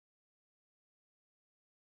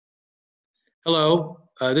Hello,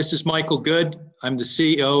 this is Michael Good. I'm the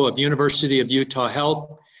CEO of University of Utah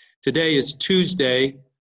Health. Today is Tuesday,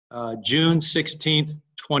 June 16th,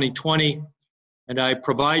 2020, and I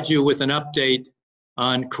provide you with an update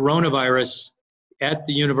on coronavirus at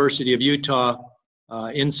the University of Utah,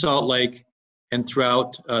 in Salt Lake, and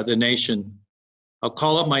throughout the nation. I'll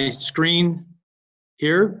call up my screen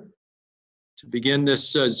here to begin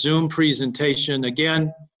this Zoom presentation.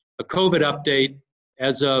 Again, a COVID update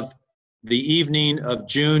as of the evening of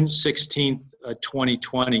June 16th,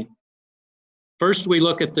 2020. First, we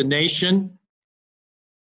look at the nation,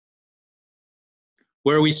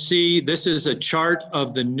 where we see this is a chart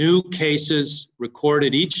of the new cases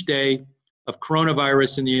recorded each day of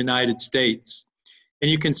coronavirus in the United States.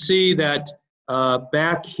 And you can see that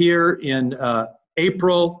back here in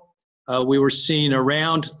April, we were seeing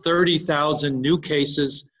around 30,000 new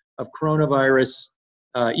cases of coronavirus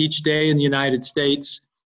each day in the United States.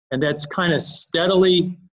 And that's kind of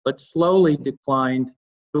steadily but slowly declined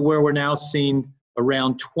to where we're now seeing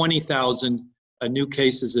around 20,000 new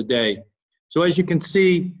cases a day. So as you can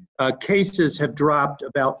see, cases have dropped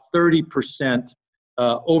about 30%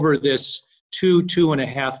 over this two and a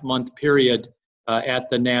half month period at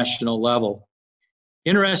the national level.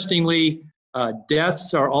 Interestingly,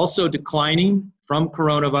 deaths are also declining from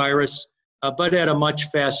coronavirus, but at a much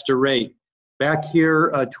faster rate. Back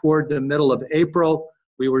here toward the middle of April,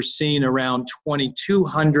 we were seeing around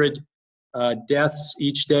 2,200 deaths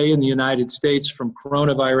each day in the United States from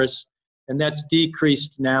coronavirus, and that's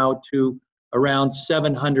decreased now to around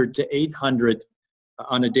 700 to 800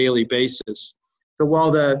 on a daily basis. So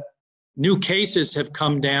while the new cases have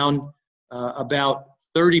come down about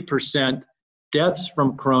 30%, deaths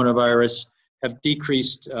from coronavirus have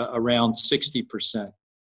decreased around 60%.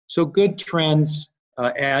 So good trends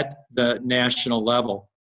at the national level.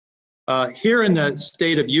 Here in the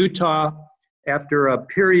state of Utah, after a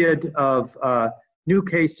period of new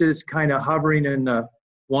cases kind of hovering in the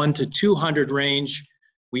 1 to 200 range,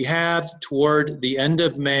 we have toward the end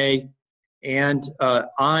of May and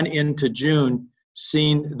on into June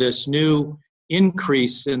seen this new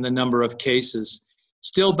increase in the number of cases.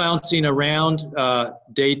 Still bouncing around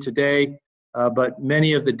day to day, but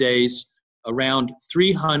many of the days around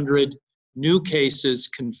 300 new cases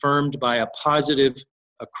confirmed by a positive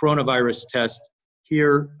coronavirus test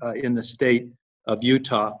here in the state of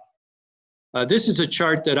Utah. This is a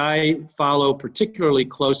chart that I follow particularly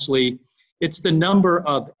closely. It's the number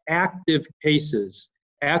of active cases,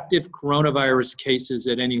 active coronavirus cases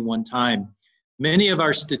at any one time. Many of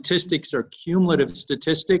our statistics are cumulative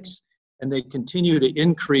statistics, and they continue to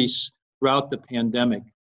increase throughout the pandemic.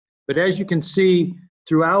 But as you can see,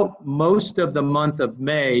 throughout most of the month of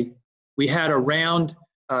May, we had around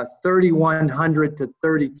 3,100 to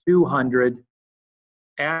 3,200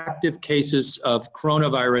 active cases of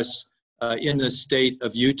coronavirus in the state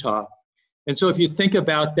of Utah. And so if you think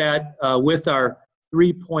about that with our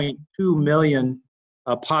 3.2 million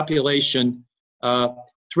population,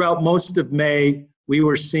 throughout most of May, we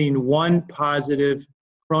were seeing one positive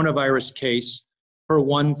coronavirus case per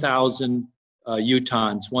 1,000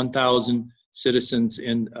 Utahns, 1,000 citizens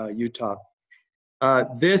in Utah.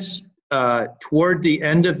 This toward the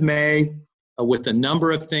end of May, with a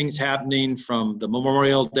number of things happening from the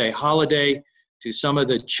Memorial Day holiday to some of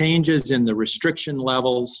the changes in the restriction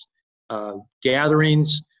levels,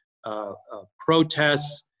 gatherings,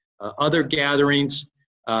 protests, other gatherings,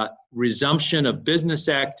 resumption of business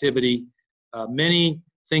activity, many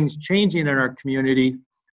things changing in our community,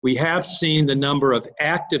 we have seen the number of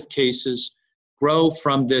active cases grow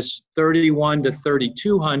from this 31 to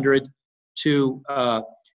 3,200 to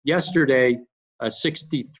yesterday,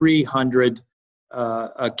 6,300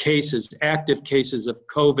 cases, active cases of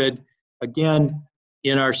COVID, again,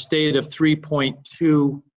 in our state of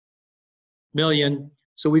 3.2 million.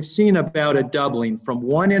 So we've seen about a doubling from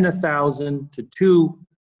 1 in 1,000 to 2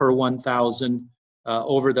 per 1,000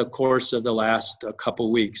 over the course of the last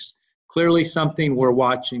couple weeks. Clearly something we're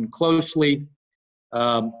watching closely.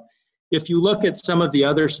 If you look at some of the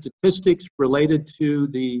other statistics related to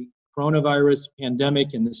the coronavirus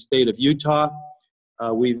pandemic in the state of Utah,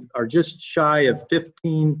 we are just shy of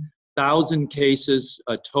 15,000 cases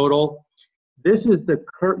total. This is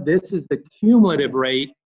the cumulative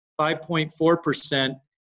rate. 5.4%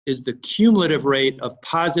 is the cumulative rate of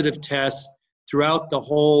positive tests throughout the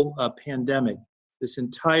whole pandemic. This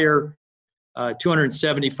entire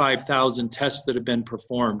 275,000 tests that have been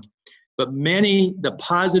performed. But the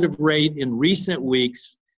positive rate in recent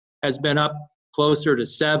weeks has been up closer to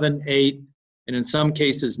 7, 8, and in some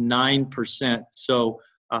cases 9%. So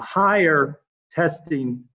a higher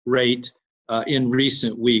testing rate in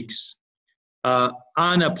recent weeks.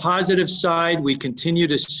 On a positive side, we continue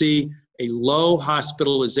to see a low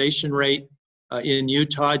hospitalization rate in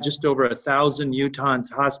Utah, just over 1,000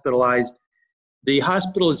 Utahns hospitalized. The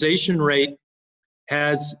hospitalization rate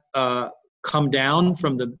has come down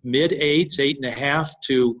from the mid-8s, 8.5,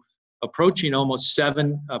 to approaching almost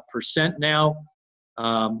 7% now.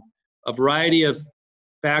 A variety of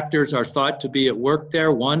factors are thought to be at work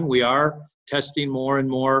there. One, we are testing more and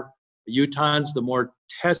more Utahns. The more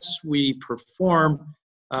tests we perform,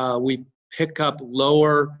 we pick up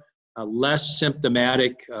lower, less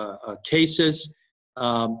symptomatic cases.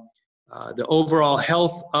 The overall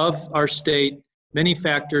health of our state, many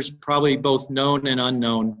factors, probably both known and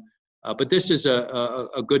unknown, but this is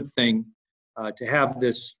a good thing to have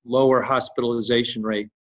this lower hospitalization rate.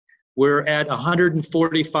 We're at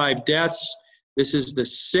 145 deaths. This is the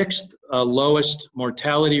 6th lowest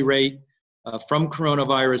mortality rate from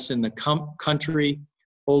coronavirus in the country,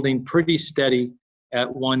 holding pretty steady at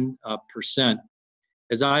 1%.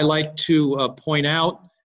 As I like to point out,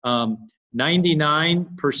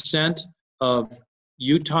 99% of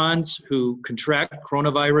Utahns who contract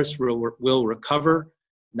coronavirus will recover.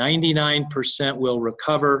 99% will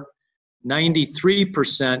recover.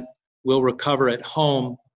 93% will recover at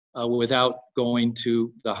home without going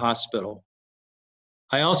to the hospital.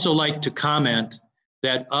 I also like to comment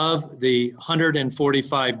that of the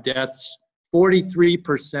 145 deaths,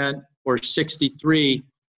 43% or 63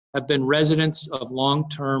 have been residents of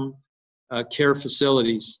long-term care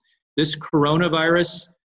facilities. This coronavirus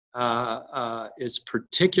is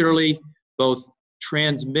particularly both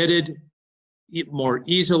transmitted more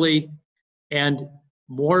easily and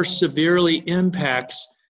more severely impacts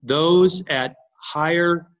those at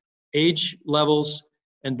higher age levels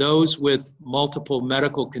and those with multiple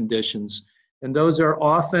medical conditions. And those are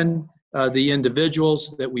often the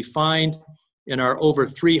individuals that we find in our over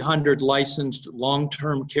 300 licensed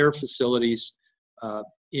long-term care facilities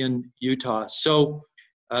in Utah. So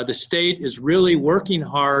the state is really working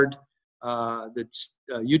hard, the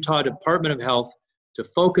Utah Department of Health, to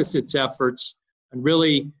focus its efforts on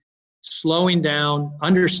really slowing down,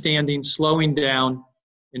 understanding, slowing down,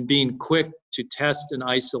 and being quick to test and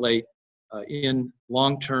isolate in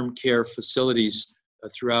long-term care facilities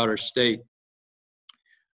throughout our state.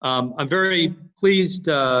 I'm very pleased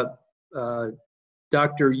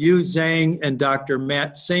Dr. Yu Zhang and Dr.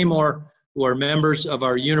 Matt Seymour, who are members of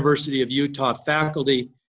our University of Utah faculty,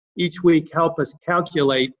 each week help us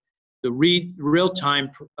calculate the real-time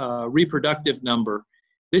reproductive number.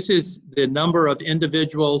 This is the number of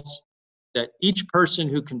individuals that each person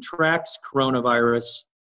who contracts coronavirus,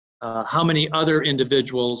 how many other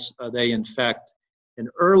individuals they infect. And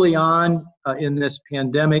early on in this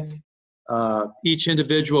pandemic, each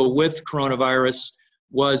individual with coronavirus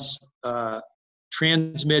was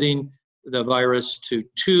transmitting the virus to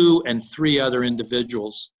 2 and 3 other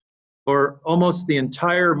individuals. For almost the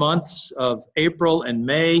entire months of April and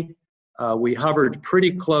May, we hovered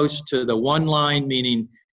pretty close to the 1 line, meaning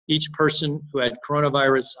each person who had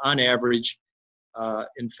coronavirus on average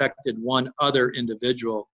infected 1 other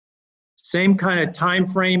individual. Same kind of time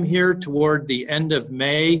frame here toward the end of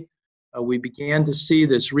May. We began to see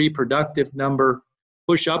this reproductive number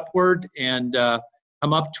push upward and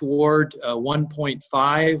come up toward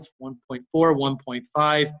 1.5, 1.4,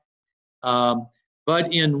 1.5.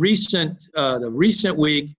 But in the recent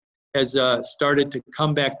week has started to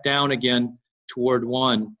come back down again toward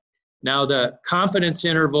 1. Now the confidence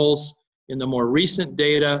intervals in the more recent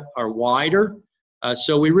data are wider,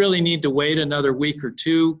 so we really need to wait another week or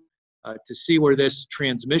 2 to see where this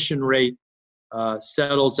transmission rate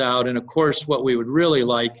settles out. And of course, what we would really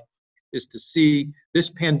like is to see this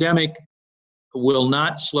pandemic will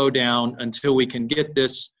not slow down until we can get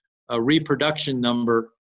this reproduction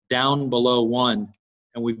number down below 1,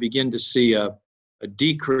 and we begin to see a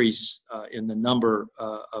decrease in the number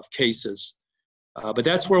of cases. But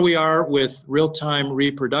that's where we are with real-time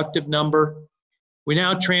reproductive number. We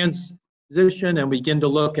now transition and begin to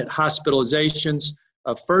look at hospitalizations.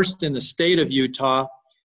 First, in the state of Utah,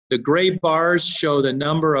 the gray bars show the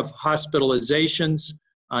number of hospitalizations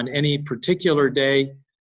on any particular day.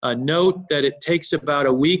 Note that it takes about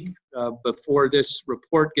a week before this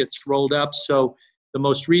report gets rolled up. So the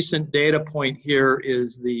most recent data point here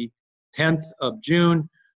is the 10th of June,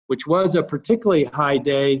 which was a particularly high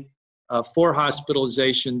day for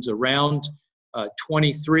hospitalizations, around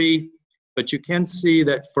 23. But you can see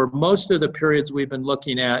that for most of the periods we've been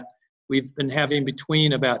looking at, we've been having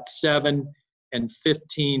between about 7 and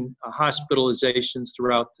 15 hospitalizations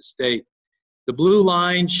throughout the state. The blue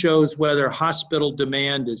line shows whether hospital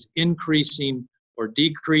demand is increasing or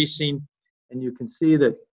decreasing, and you can see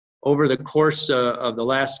that over the course of the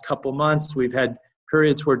last couple months, we've had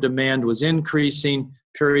periods where demand was increasing,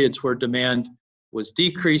 periods where demand was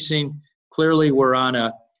decreasing. Clearly, we're on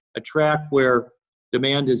a track where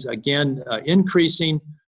demand is again increasing,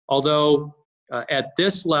 although at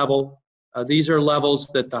this level, these are levels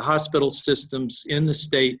that the hospital systems in the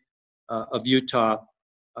state of Utah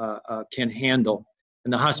can handle.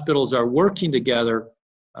 And the hospitals are working together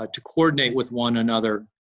to coordinate with one another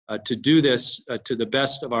to do this to the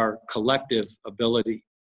best of our collective ability.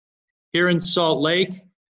 Here in Salt Lake,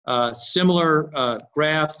 similar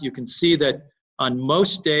graph, you can see that on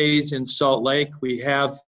most days in Salt Lake, we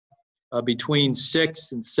have between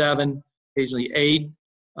 6 and 7, occasionally 8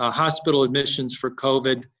 hospital admissions for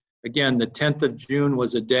COVID. Again, the 10th of June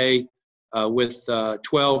was a day with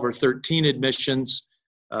 12 or 13 admissions.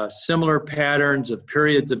 Similar patterns of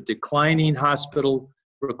periods of declining hospital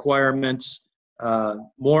requirements,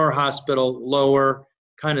 more hospital, lower,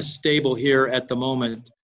 kind of stable here at the moment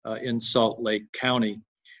in Salt Lake County.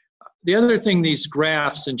 The other thing these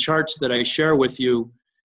graphs and charts that I share with you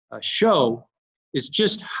show is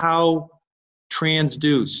just how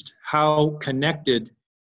transduced, how connected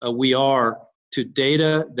we are to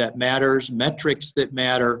data that matters, metrics that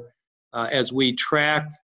matter as we track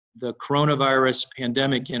the coronavirus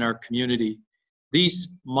pandemic in our community.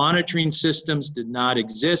 These monitoring systems did not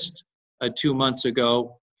exist 2 months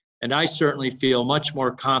ago, and I certainly feel much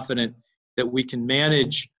more confident that we can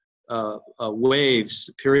manage waves,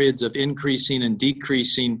 periods of increasing and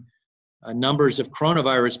decreasing numbers of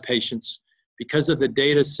coronavirus patients because of the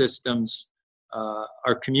data systems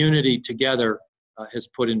our community together has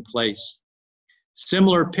put in place.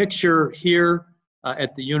 Similar picture here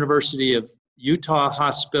at the University of Utah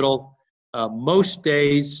Hospital. Most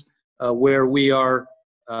days where we are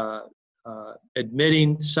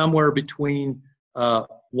admitting somewhere between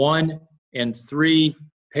 1 and 3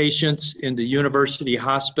 patients in the University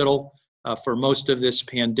Hospital for most of this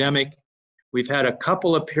pandemic. We've had a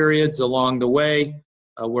couple of periods along the way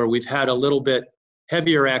where we've had a little bit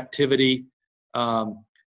heavier activity.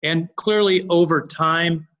 And clearly over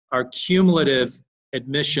time, our cumulative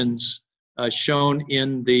admissions shown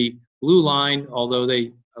in the blue line, although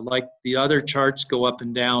they, like the other charts, go up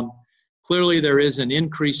and down, clearly there is an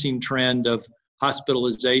increasing trend of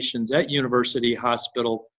hospitalizations at University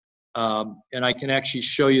Hospital. And I can actually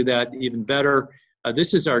show you that even better.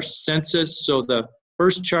 This is our census. So the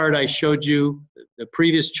first chart I showed you, the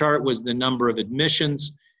previous chart was the number of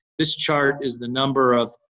admissions. This chart is the number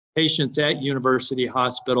of patients at University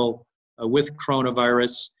Hospital with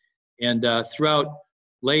coronavirus. And throughout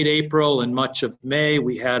late April and much of May,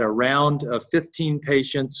 we had around 15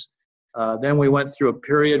 patients. Then we went through a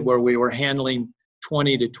period where we were handling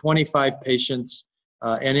 20 to 25 patients.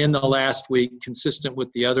 And in the last week, consistent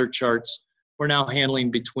with the other charts, we're now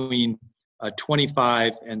handling between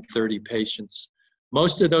 25 and 30 patients.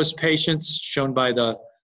 Most of those patients shown by the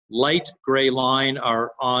light gray line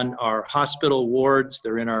are on our hospital wards.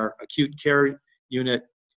 They're in our acute care unit,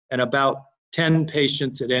 and about 10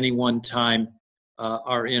 patients at any one time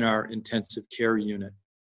are in our intensive care unit.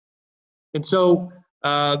 And so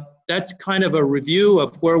that's kind of a review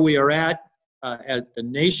of where we are at the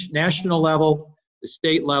national level, the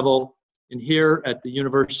state level, and here at the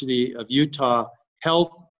University of Utah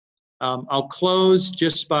Health. I'll close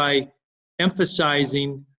just by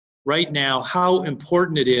emphasizing right now how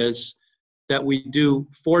important it is that we do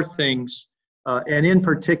 4 things, and in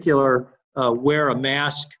particular, wear a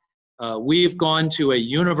mask. We've gone to a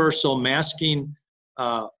universal masking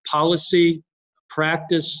policy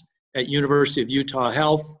practice at University of Utah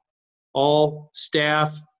Health. All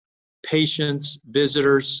staff, patients,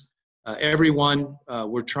 visitors, everyone,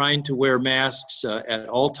 we're trying to wear masks at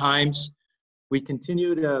all times. We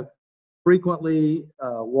continue to frequently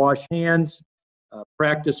wash hands,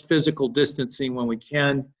 practice physical distancing when we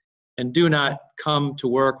can, and do not come to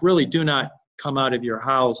work. Really do not come out of your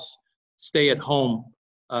house. Stay at home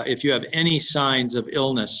if you have any signs of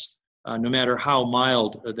illness, no matter how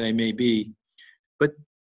mild they may be. But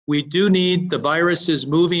we do need, the virus is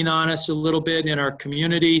moving on us a little bit in our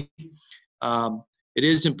community. It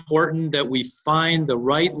is important that we find the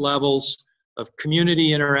right levels of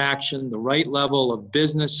community interaction, the right level of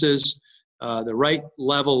businesses, the right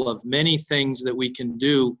level of many things that we can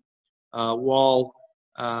do while,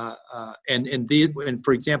 and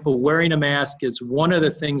for example, wearing a mask is one of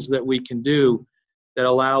the things that we can do that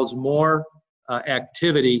allows more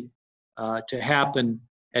activity to happen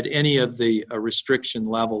at any of the restriction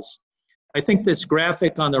levels. I think this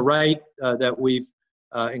graphic on the right that we've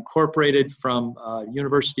incorporated from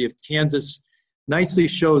University of Kansas nicely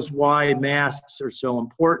shows why masks are so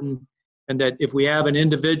important. and that if we have an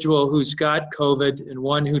individual who's got COVID and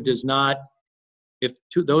one who does not, if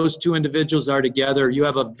those two individuals are together, you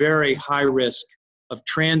have a very high risk of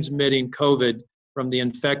transmitting COVID from the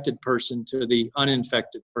infected person to the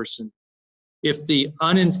uninfected person. If the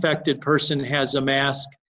uninfected person has a mask,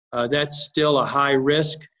 that's still a high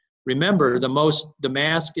risk. Remember, the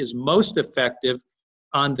mask is most effective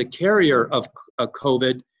on the carrier of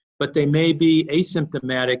COVID, but they may be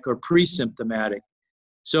asymptomatic or pre-symptomatic.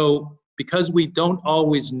 So because we don't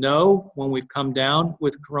always know when we've come down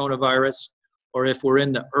with coronavirus, or if we're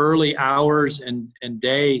in the early hours and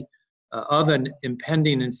day of an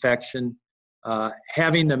impending infection,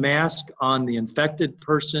 having the mask on the infected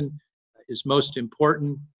person is most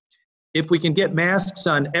important. If we can get masks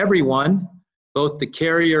on everyone, both the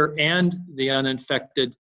carrier and the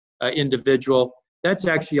uninfected individual, that's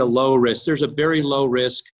actually a low risk. There's a very low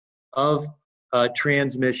risk of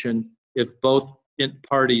transmission if both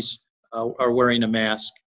parties are wearing a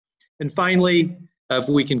mask. And finally, if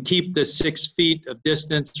we can keep the 6 feet of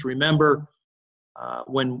distance, remember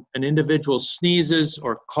when an individual sneezes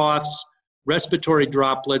or coughs, respiratory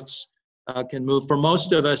droplets can move for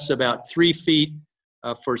most of us about 3 feet.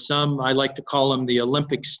 For some, I like to call them the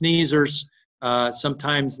Olympic sneezers.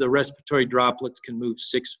 Sometimes the respiratory droplets can move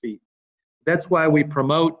 6 feet. That's why we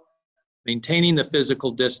promote maintaining the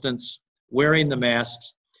physical distance, wearing the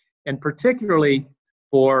masks, and particularly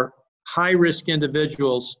for high-risk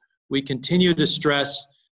individuals, we continue to stress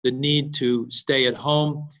the need to stay at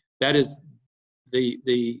home. That is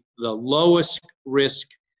the lowest risk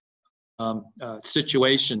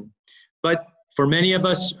situation. But for many of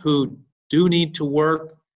us who do need to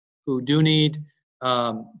work, who do need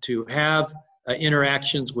to have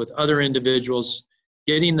interactions with other individuals,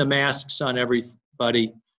 getting the masks on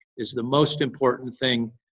everybody is the most important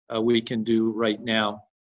thing we can do right now.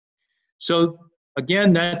 So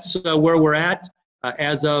again, that's where we're at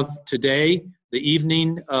as of today, the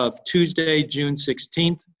evening of Tuesday, June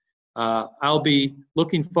 16th. I'll be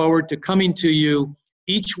looking forward to coming to you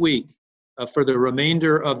each week for the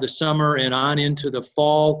remainder of the summer and on into the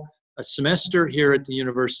fall semester here at the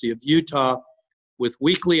University of Utah with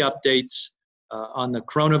weekly updates on the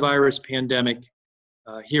coronavirus pandemic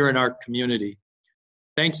here in our community.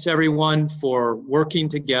 Thanks everyone for working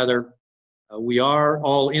together. We are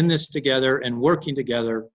all in this together and working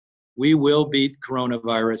together. We will beat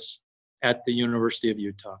coronavirus at the University of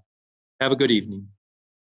Utah. Have a good evening.